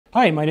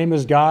Hi, my name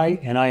is Guy,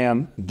 and I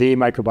am the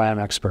microbiome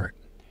expert.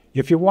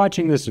 If you're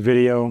watching this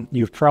video,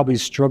 you've probably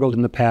struggled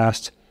in the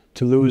past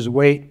to lose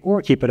weight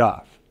or keep it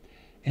off.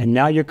 And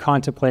now you're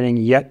contemplating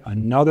yet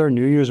another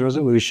New Year's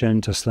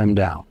resolution to slim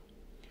down.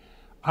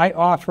 I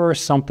offer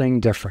something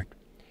different,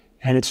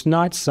 and it's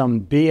not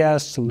some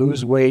BS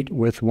lose weight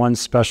with one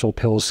special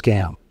pill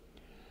scam.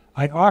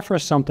 I offer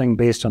something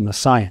based on the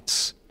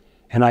science,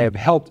 and I have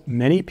helped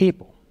many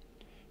people.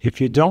 If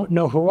you don't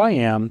know who I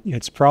am,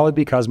 it's probably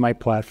because my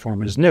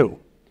platform is new.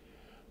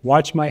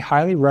 Watch my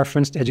highly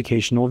referenced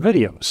educational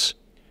videos.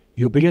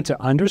 You'll begin to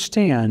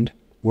understand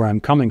where I'm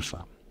coming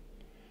from.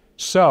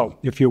 So,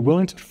 if you're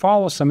willing to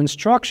follow some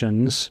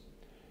instructions,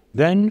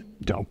 then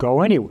don't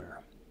go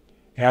anywhere.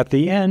 At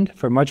the end,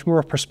 for much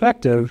more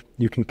perspective,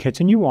 you can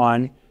continue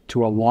on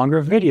to a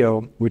longer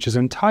video, which is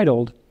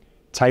entitled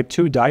Type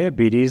 2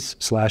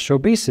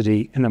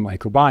 Diabetes/Obesity in the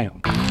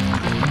Microbiome.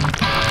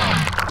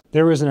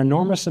 There is an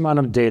enormous amount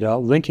of data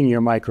linking your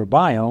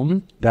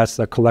microbiome, that's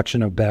the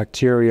collection of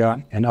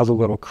bacteria and other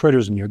little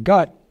critters in your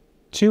gut,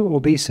 to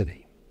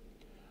obesity.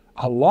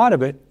 A lot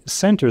of it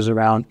centers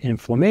around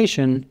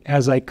inflammation,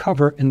 as I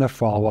cover in the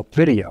follow-up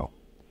video.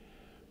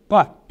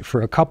 But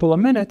for a couple of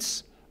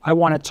minutes, I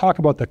want to talk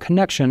about the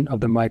connection of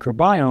the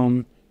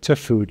microbiome to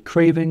food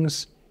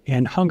cravings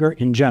and hunger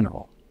in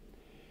general.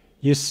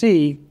 You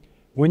see,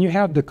 when you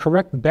have the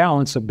correct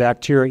balance of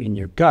bacteria in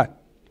your gut,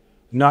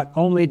 not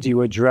only do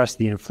you address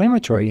the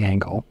inflammatory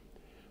angle,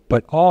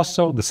 but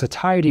also the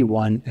satiety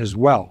one as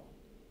well.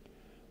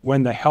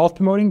 When the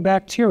health-promoting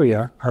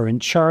bacteria are in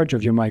charge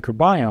of your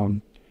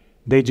microbiome,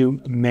 they do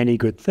many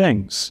good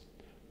things,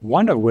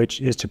 one of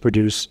which is to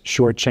produce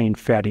short-chain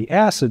fatty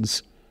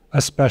acids,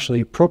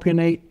 especially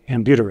propionate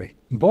and butyrate.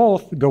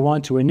 Both go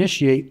on to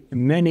initiate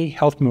many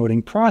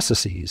health-promoting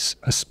processes,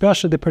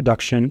 especially the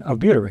production of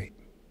butyrate.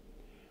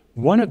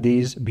 One of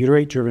these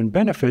butyrate-driven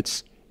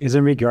benefits is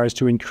in regards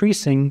to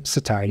increasing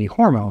satiety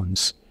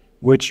hormones,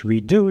 which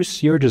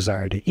reduce your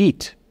desire to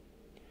eat.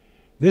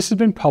 This has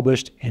been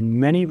published in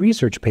many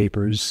research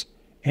papers,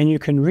 and you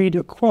can read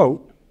a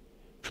quote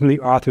from the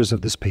authors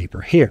of this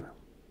paper here.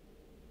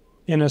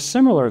 In a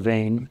similar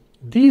vein,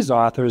 these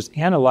authors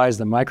analyze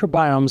the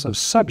microbiomes of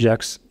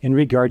subjects in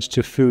regards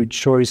to food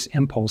choice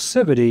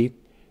impulsivity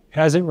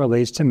as it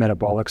relates to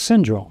metabolic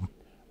syndrome,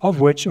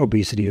 of which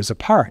obesity is a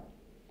part.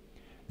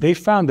 They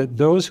found that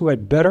those who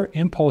had better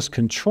impulse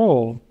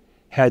control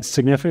had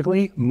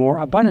significantly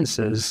more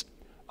abundances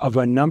of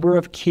a number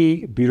of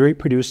key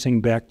butyrate-producing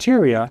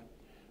bacteria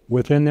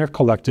within their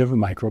collective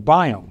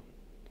microbiome.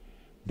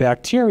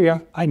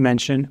 Bacteria I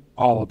mention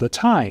all of the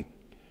time,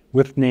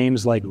 with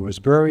names like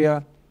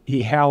Roseburia,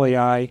 E.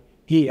 hallei,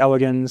 E.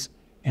 elegans,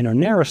 and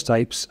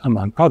Onerostypes,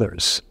 among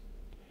others.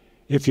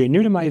 If you're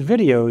new to my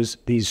videos,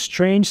 these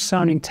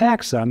strange-sounding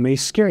taxa may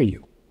scare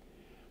you.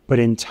 But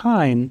in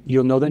time,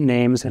 you'll know the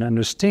names and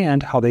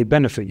understand how they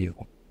benefit you.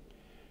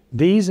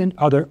 These and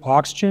other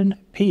oxygen,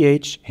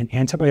 pH, and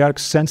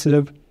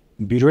antibiotic-sensitive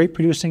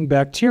butyrate-producing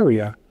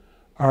bacteria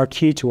are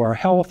key to our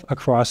health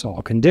across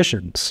all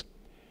conditions.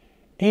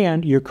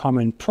 And your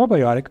common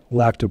probiotic,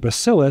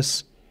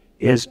 lactobacillus,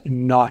 is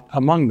not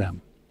among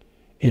them.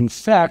 In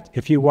fact,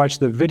 if you watch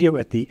the video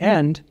at the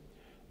end,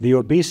 the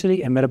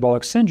obesity and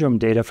metabolic syndrome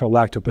data for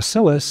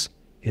lactobacillus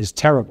is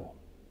terrible.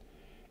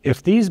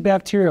 If these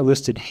bacteria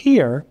listed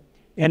here,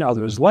 and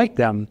others like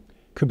them,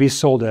 could be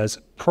sold as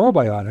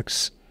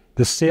probiotics,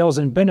 the sales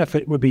and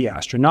benefit would be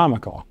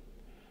astronomical.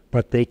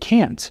 But they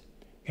can't,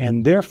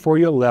 and therefore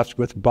you're left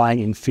with buying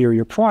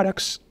inferior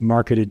products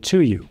marketed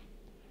to you.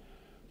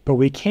 But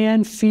we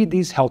can feed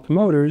these health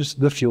promoters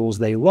the fuels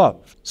they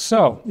love.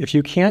 So, if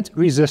you can't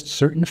resist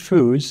certain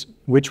foods,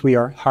 which we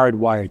are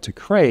hardwired to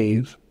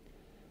crave,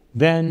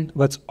 then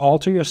let's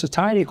alter your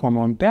satiety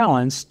hormone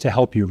balance to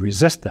help you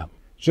resist them.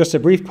 Just a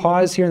brief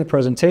pause here in the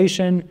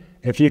presentation.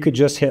 If you could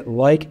just hit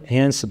like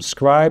and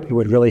subscribe, it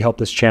would really help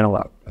this channel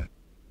out.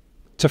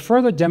 To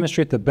further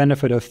demonstrate the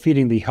benefit of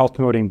feeding the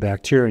health-promoting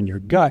bacteria in your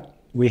gut,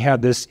 we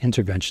have this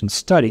intervention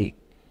study,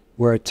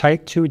 where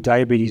type 2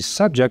 diabetes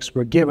subjects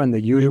were given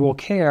the usual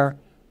care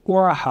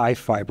or a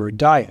high-fiber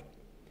diet.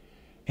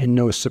 And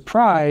no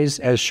surprise,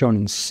 as shown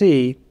in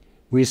C,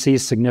 we see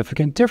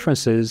significant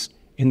differences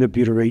in the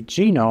butyrate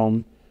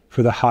genome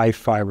for the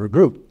high-fiber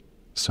group,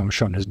 some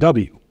shown as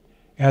W,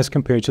 as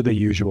compared to the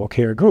usual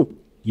care group,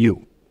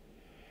 U.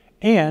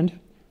 And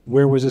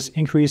where was this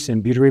increase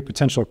in butyrate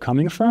potential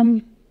coming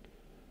from?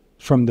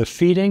 From the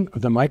feeding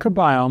of the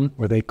microbiome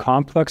with a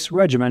complex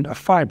regimen of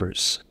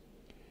fibers.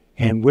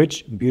 And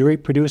which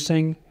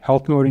butyrate-producing,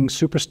 health-promoting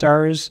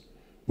superstars,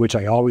 which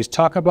I always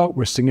talk about,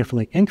 were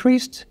significantly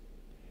increased?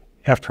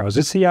 F.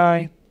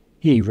 prausicii,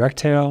 E.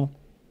 rectale,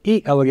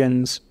 E.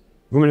 elegans,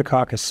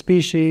 Ruminococcus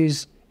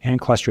species, and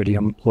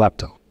Clostridium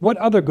lepto. What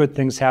other good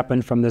things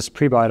happen from this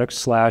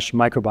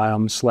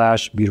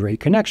prebiotic/microbiome/butyrate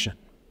connection?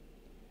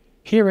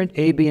 Here in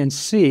A, B, and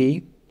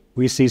C,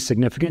 we see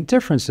significant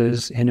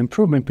differences in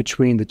improvement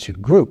between the two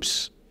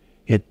groups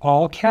in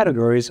all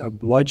categories of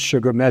blood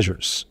sugar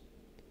measures.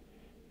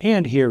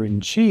 And here in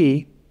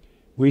G,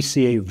 we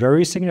see a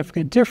very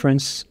significant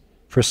difference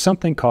for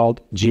something called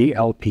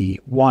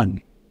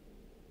GLP-1.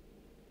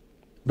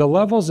 The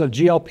levels of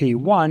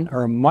GLP-1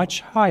 are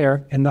much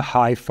higher in the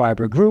high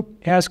fiber group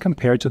as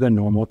compared to the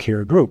normal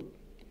care group.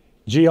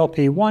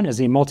 GLP-1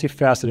 is a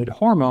multifaceted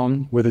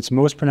hormone with its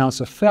most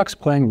pronounced effects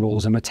playing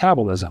roles in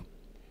metabolism.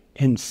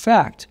 In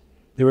fact,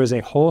 there is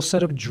a whole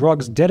set of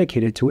drugs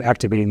dedicated to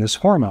activating this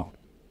hormone.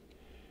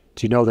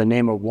 Do you know the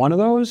name of one of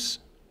those?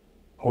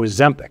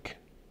 Ozempic,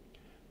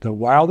 the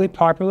wildly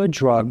popular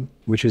drug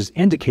which is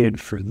indicated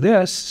for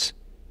this,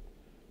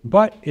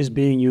 but is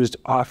being used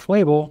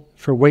off-label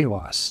for weight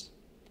loss.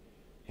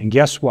 And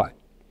guess what?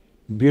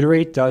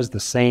 Butyrate does the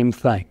same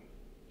thing.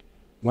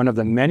 One of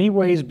the many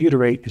ways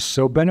butyrate is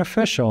so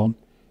beneficial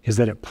is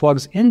that it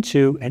plugs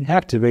into and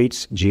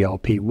activates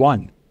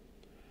GLP-1.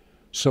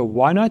 So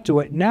why not do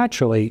it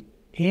naturally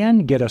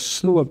and get a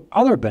slew of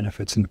other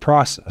benefits in the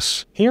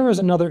process? Here is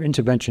another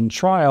intervention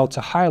trial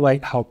to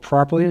highlight how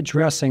properly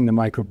addressing the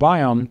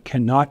microbiome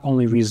can not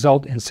only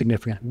result in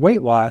significant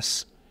weight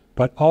loss,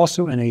 but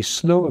also in a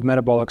slew of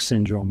metabolic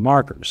syndrome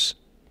markers.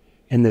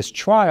 In this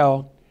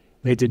trial,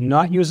 they did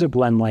not use a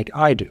blend like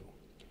I do.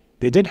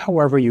 They did,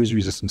 however, use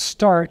resistant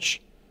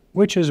starch,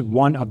 which is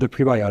one of the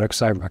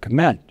prebiotics I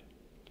recommend.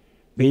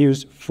 They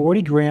used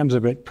 40 grams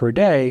of it per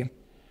day,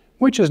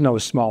 which is no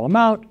small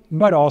amount,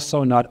 but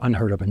also not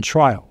unheard of in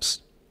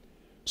trials.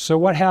 So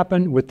what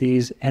happened with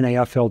these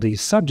NAFLD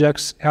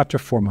subjects after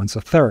 4 months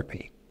of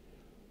therapy?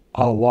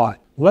 A lot.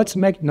 Let's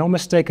make no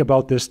mistake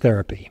about this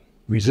therapy.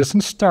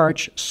 Resistant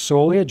starch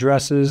solely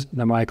addresses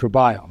the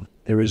microbiome.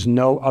 There is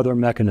no other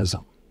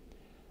mechanism.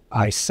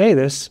 I say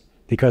this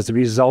because the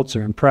results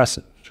are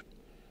impressive.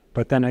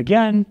 But then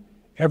again,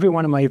 every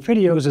one of my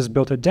videos is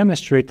built to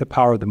demonstrate the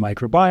power of the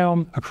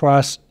microbiome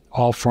across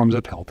all forms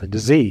of health and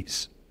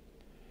disease.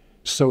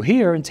 So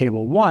here in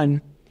Table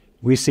 1,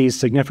 we see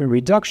significant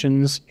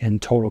reductions in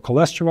total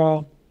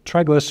cholesterol,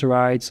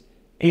 triglycerides,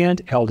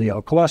 and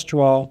LDL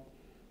cholesterol,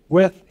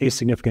 with a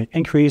significant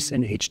increase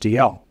in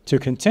HDL. To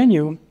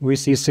continue, we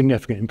see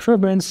significant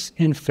improvements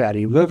in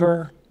fatty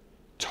liver,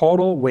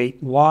 total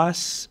weight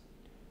loss,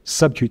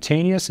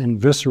 subcutaneous and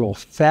visceral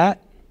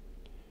fat,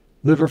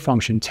 liver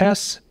function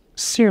tests,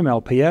 serum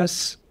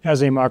LPS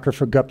as a marker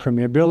for gut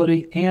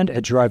permeability and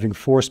a driving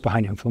force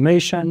behind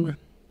inflammation,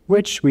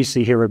 which we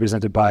see here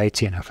represented by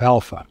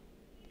TNF-alpha.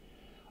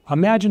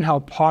 Imagine how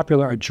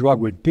popular a drug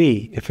would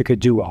be if it could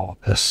do all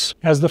of this.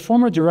 As the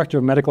former director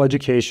of medical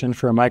education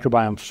for a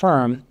microbiome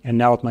firm, and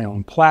now with my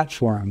own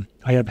platform,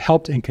 I have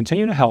helped and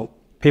continue to help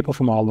people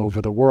from all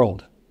over the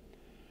world.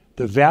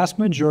 The vast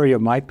majority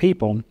of my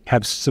people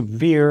have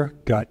severe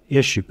gut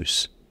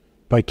issues.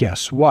 But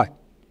guess what?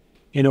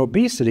 In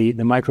obesity,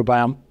 the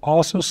microbiome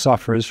also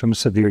suffers from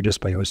severe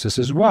dysbiosis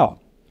as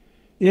well.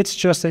 It's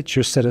just that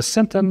your set of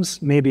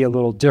symptoms may be a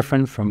little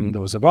different from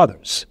those of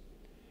others.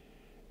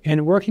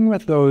 In working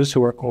with those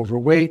who are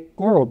overweight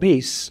or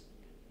obese,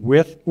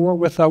 with or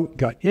without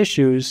gut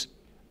issues,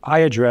 I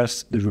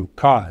address the root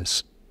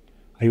cause.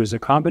 I use a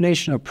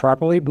combination of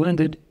properly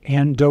blended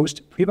and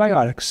dosed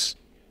prebiotics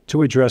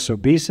to address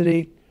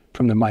obesity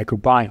from the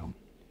microbiome,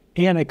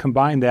 and I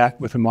combine that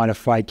with a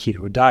modified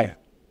keto diet.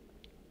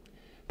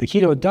 The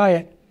keto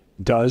diet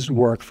does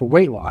work for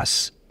weight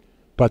loss,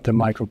 but the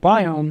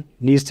microbiome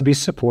needs to be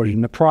supported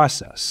in the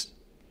process.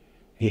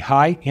 A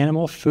high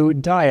animal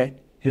food diet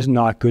is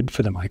not good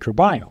for the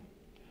microbiome.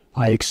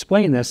 I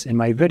explain this in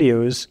my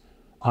videos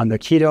on the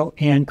keto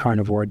and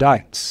carnivore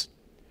diets.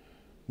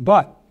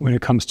 But when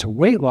it comes to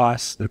weight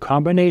loss, the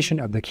combination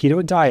of the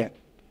keto diet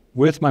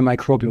with my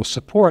microbial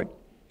support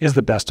is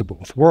the best of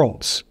both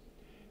worlds.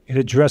 It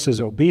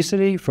addresses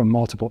obesity from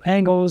multiple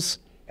angles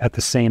at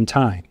the same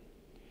time.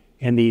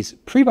 And these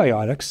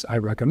prebiotics I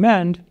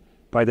recommend,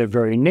 by their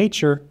very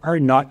nature,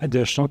 are not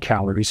additional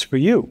calories for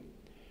you.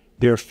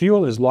 Their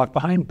fuel is locked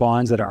behind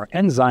bonds that our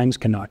enzymes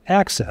cannot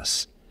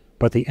access,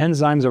 but the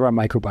enzymes of our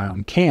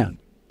microbiome can.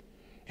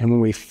 And when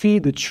we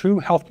feed the true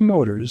health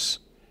promoters,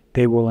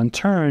 they will in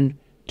turn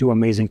do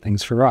amazing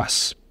things for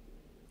us.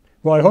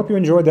 Well, I hope you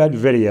enjoyed that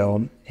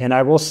video, and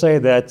I will say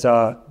that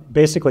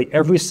basically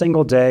every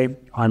single day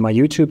on my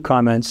YouTube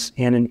comments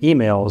and in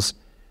emails,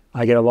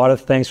 I get a lot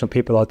of thanks from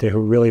people out there who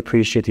really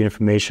appreciate the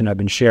information I've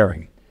been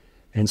sharing.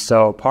 And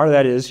so part of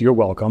that is you're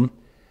welcome.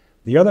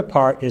 The other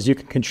part is you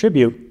can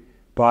contribute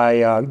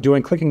by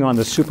clicking on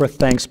the super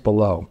thanks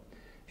below.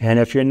 And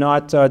if you're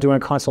not doing a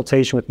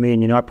consultation with me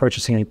and you're not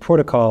purchasing any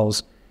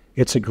protocols,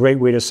 it's a great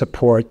way to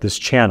support this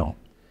channel.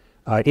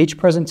 Each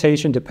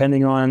presentation,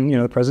 depending on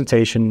the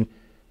presentation,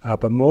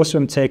 but most of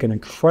them take an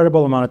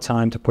incredible amount of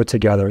time to put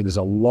together. There's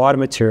a lot of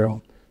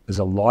material. There's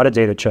a lot of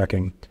data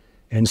checking.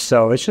 And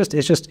so it's just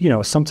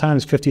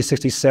sometimes 50,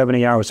 60,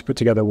 70 hours to put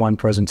together one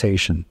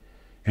presentation.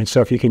 And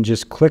so if you can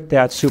just click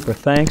that super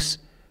thanks,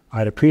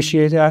 I'd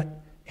appreciate that,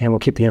 and we'll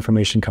keep the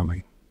information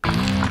coming.